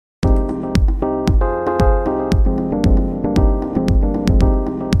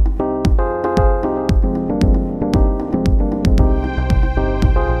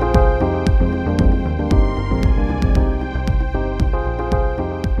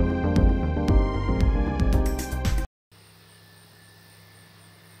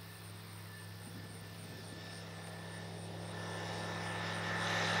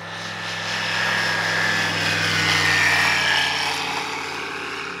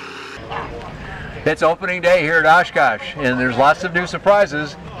It's opening day here at Oshkosh, and there's lots of new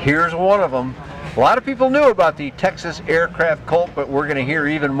surprises. Here's one of them. A lot of people knew about the Texas Aircraft Colt, but we're going to hear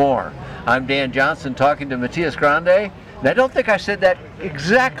even more. I'm Dan Johnson talking to Matheus Grande. And I don't think I said that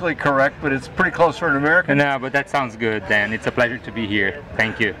exactly correct, but it's pretty close for an American. No, but that sounds good, Dan. It's a pleasure to be here.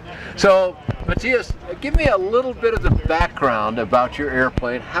 Thank you. So, Matheus, give me a little bit of the background about your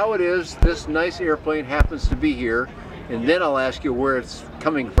airplane, how it is this nice airplane happens to be here, and then I'll ask you where it's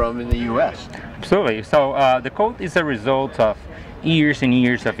coming from in the U.S. Absolutely. So, the Colt is a result of years and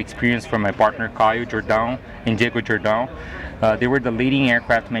years of experience from my partner Caio Jordão and Diego Jordão. They were the leading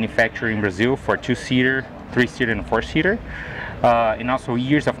aircraft manufacturer in Brazil for two-seater, three-seater, and four-seater. And also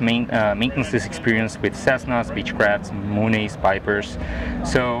years of maintenance experience with Cessnas, Beechcrafts, Mooneys, Pipers.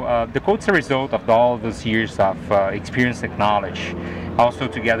 So the Colt's a result of all those years of experience and knowledge, also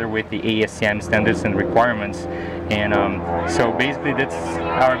together with the ASM standards and requirements. And so basically that's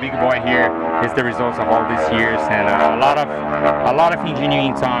our big boy here is the results of all these years, and a lot of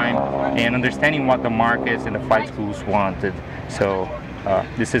engineering time and understanding what the markets and the flight schools wanted. So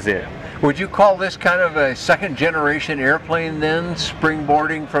this is it. Would you call this kind of a second generation airplane then,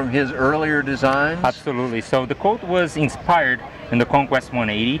 springboarding from his earlier designs? Absolutely. So the Colt was inspired in the Conquest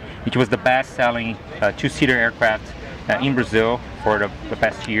 180, which was the best selling two-seater aircraft in Brazil for the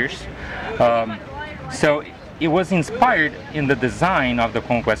past years. So it was inspired in the design of the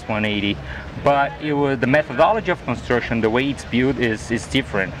Conquest 180, but it was the methodology of construction, the way it's built is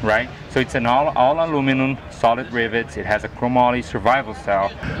different, right? So it's an all aluminum, solid rivets. It has a chromoly survival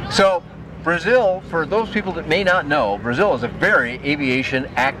cell. So Brazil, for those people that may not know, Brazil is a very aviation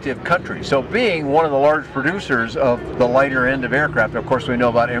active country. So being one of the large producers of the lighter end of aircraft, of course we know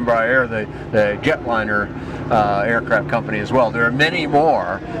about Embraer, the jetliner aircraft company as well. There are many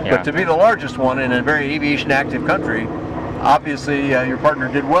more, yeah. But to be the largest one in a very aviation active country, obviously your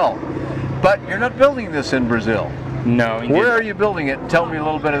partner did well. But you're not building this in Brazil. No, indeed. Where are you building it? Tell me a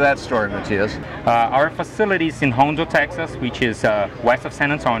little bit of that story, Matheus. Our facility is in Hondo, Texas, which is west of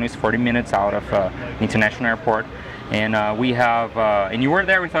San Antonio. It's 40 minutes out of International Airport. And we have, and you were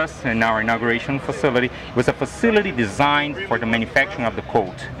there with us in our inauguration facility. It was a facility designed for the manufacturing of the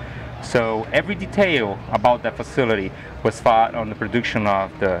Colt. So every detail about that facility was thought on the production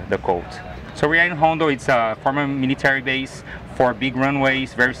of the Colt. So we are in Hondo. It's a former military base, 4 big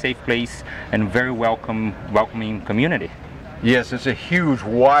runways, very safe place, and very welcoming community. Yes, it's a huge,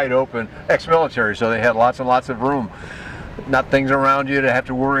 wide open, ex-military, so they had lots and lots of room. Not things around you to have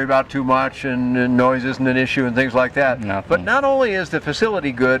to worry about too much, and noise isn't an issue and things like that. Nothing. But not only is the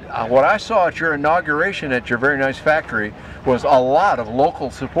facility good, what I saw at your inauguration at your very nice factory was a lot of local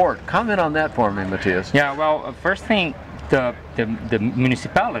support. Comment on that for me, Matheus. Yeah, well, first thing, the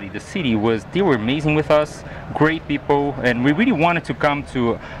municipality, the city, they were amazing with us, great people, and we really wanted to come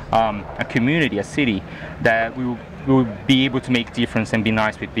to a community, a city that we would be able to make difference and be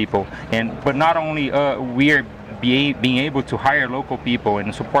nice with people. But not only we are being able to hire local people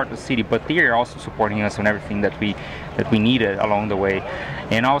and support the city, but they are also supporting us on everything that we needed along the way.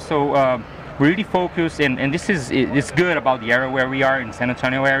 And also really focused, and it's good about the area where we are in San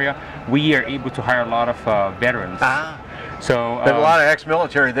Antonio area. We are able to hire a lot of veterans. So there's a lot of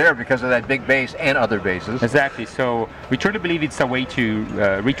ex-military there because of that big base and other bases. Exactly. So we truly believe it's a way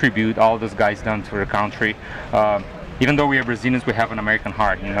to retribute all those guys done to the country. Even though we are Brazilians, we have an American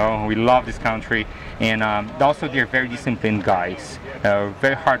heart. You know, we love this country, and also they're very disciplined guys,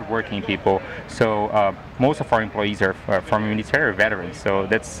 very hard-working people. So most of our employees are former military veterans. So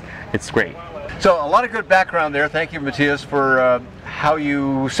it's great. So a lot of good background there. Thank you, Matheus, for how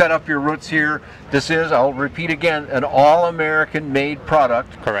you set up your roots here. This is, I'll repeat again, an all-American made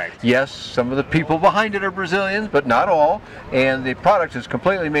product. Correct. Yes, some of the people behind it are Brazilians, but not all. And the product is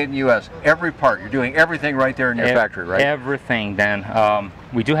completely made in the U.S. Every part. You're doing everything right there in your factory, right? Everything, Dan.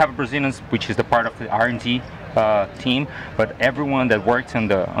 We do have Brazilians, which is the part of the R&D team, but everyone that works on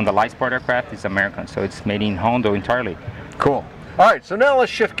the LightSport aircraft is American, so it's made in Hondo entirely. Cool. All right, so now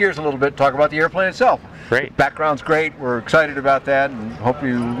let's shift gears a little bit and talk about the airplane itself. Great. Background's great. We're excited about that and hope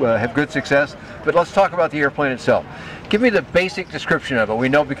you have good success. But let's talk about the airplane itself. Give me the basic description of it. We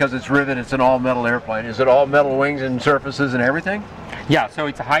know because it's rivet, it's an all-metal airplane. Is it all metal wings and surfaces and everything? Yeah, so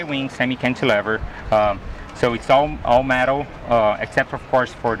it's a high-wing, semi-cantilever. So it's all metal, except of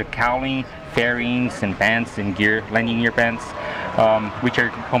course for the cowling, fairings, and bands and gear, landing gear bands, which are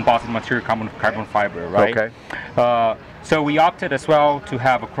composite material, carbon fiber, right? Okay. So we opted as well to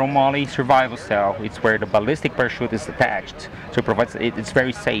have a chromoly survival cell. It's where the ballistic parachute is attached, so it provides it's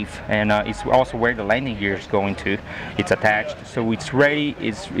very safe, and it's also where the landing gear is going to. It's attached, so it's ready.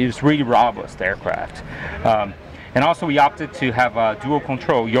 It's really robust aircraft. And also we opted to have a dual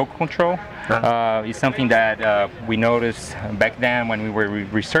control, yoke control. It's something that we noticed back then when we were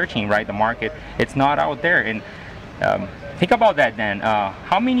researching, right, the market. It's not out there. And think about that then.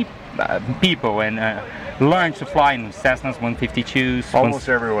 How many people learn to fly in Cessnas 152s? Almost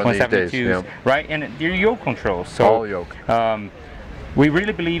everyone these days, yeah. Right? And they're yoke controls. So, all yoke. We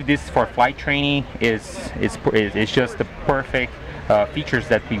really believe this for flight training is just the perfect features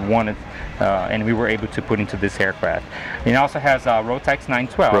that we wanted, and we were able to put into this aircraft. It also has Rotax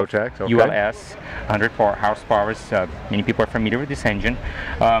 912 Rotax, okay. ULS, 100 horsepower. Many people are familiar with this engine.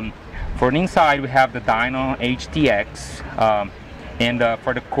 For the inside, we have the Dyno HDX, and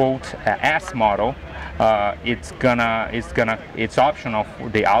for the Colt S model, it's optional for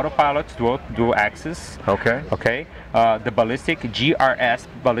the autopilot dual axis. Okay. Okay. The ballistic GRS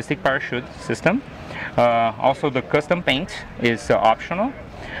ballistic parachute system. Also, the custom paint is optional,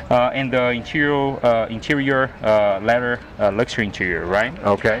 and the interior leather luxury interior, right?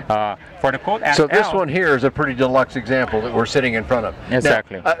 Okay. For the Colt SL. So this one here is a pretty deluxe example that we're sitting in front of.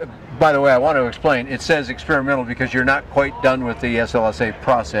 Exactly. Now, by the way, I want to explain. It says experimental because you're not quite done with the SLSA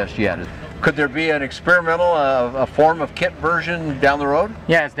process yet. Could there be an experimental, a form of kit version down the road?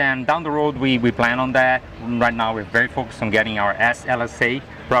 Yes, then down the road we plan on that. Right now we're very focused on getting our SLSA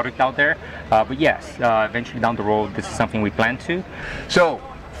product out there. But yes, eventually down the road this is something we plan to. So,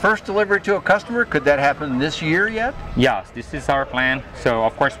 first delivery to a customer, could that happen this year yet? Yes, this is our plan. So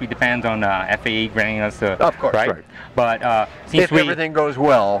of course we depend on FAA granting us of course, right. But since if everything goes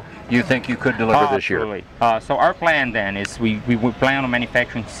well, you think you could deliver this year? Absolutely. So our plan then is we plan on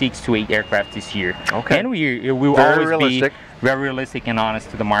manufacturing 6 to 8 aircraft this year. Okay. And we will always be very realistic and honest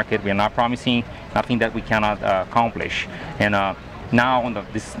to the market. We are not promising nothing that we cannot accomplish. And now on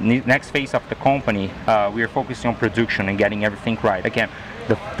this next phase of the company, we are focusing on production and getting everything right. Again,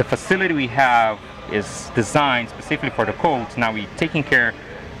 the facility we have is designed specifically for the Colts. Now we're taking care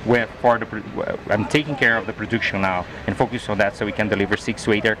I'm taking care of the production now and focus on that so we can deliver 6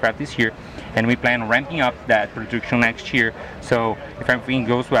 to 8 aircraft this year, and we plan on ramping up that production next year. So if everything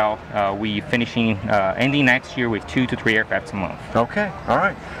goes well, we ending next year with 2 to 3 aircrafts a month. Okay, all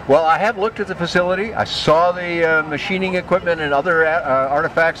right. Well, I have looked at the facility. I saw the machining equipment and other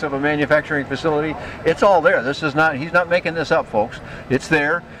artifacts of a manufacturing facility. It's all there. He's not making this up, folks. It's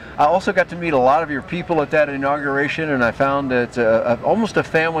there. I also got to meet a lot of your people at that inauguration, and I found it's almost a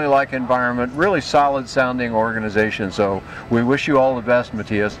family-like environment, really solid sounding organization. So we wish you all the best,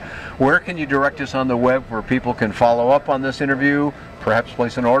 Matheus. Where can you direct us on the web where people can follow up on this interview, perhaps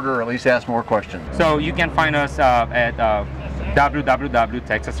place an order, or at least ask more questions? So you can find us at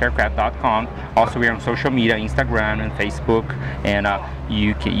www.texasaircraft.com. Also, we're on social media, Instagram and Facebook, and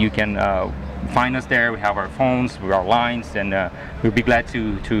you can find us there. We have our phones, we have our lines, and we'll be glad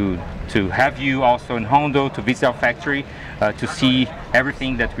to have you also in Hondo to visit our factory, to see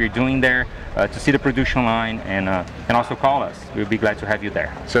everything that we're doing there, to see the production line, and also call us. We'll be glad to have you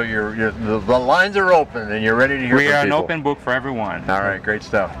there. So the lines are open and you're ready to hear from people. We are an open book for everyone. All right, great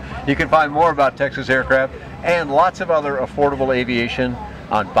stuff. You can find more about Texas Aircraft and lots of other affordable aviation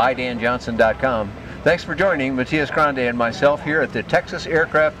on BuyDanJohnson.com. Thanks for joining Matheus Grande and myself here at the Texas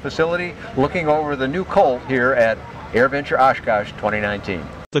Aircraft facility, looking over the new Colt here at AirVenture Oshkosh 2019.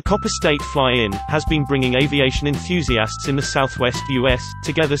 The Copperstate Fly-In has been bringing aviation enthusiasts in the southwest U.S.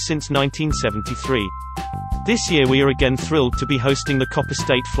 together since 1973. This year we are again thrilled to be hosting the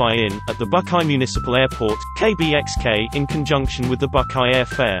Copperstate Fly-In at the Buckeye Municipal Airport, KBXK, in conjunction with the Buckeye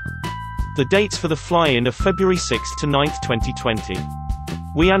Airfair. The dates for the fly-in are February 6 to 9, 2020.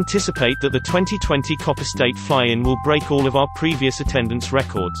 We anticipate that the 2020 Copperstate Fly-In will break all of our previous attendance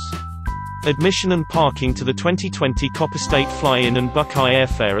records. Admission and parking to the 2020 Copperstate Fly-In and Buckeye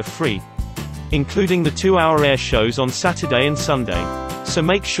Airfair are free, including the 2-hour air shows on Saturday and Sunday. So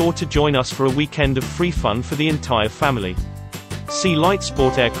make sure to join us for a weekend of free fun for the entire family. See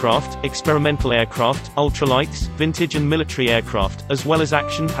LightSport aircraft, experimental aircraft, ultralights, vintage and military aircraft, as well as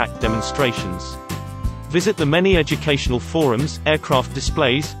action-packed demonstrations. Visit the many educational forums, aircraft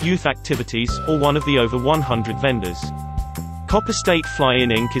displays, youth activities, or one of the over 100 vendors. Copperstate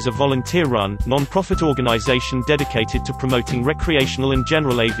Fly-In Inc. is a volunteer-run, non-profit organization dedicated to promoting recreational and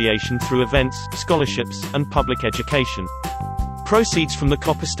general aviation through events, scholarships, and public education. Proceeds from the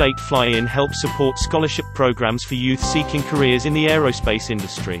Copperstate Fly-In help support scholarship programs for youth seeking careers in the aerospace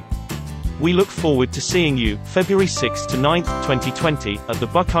industry. We look forward to seeing you, February 6 to 9, 2020, at the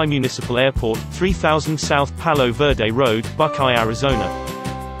Buckeye Municipal Airport, 3000 South Palo Verde Road, Buckeye, Arizona.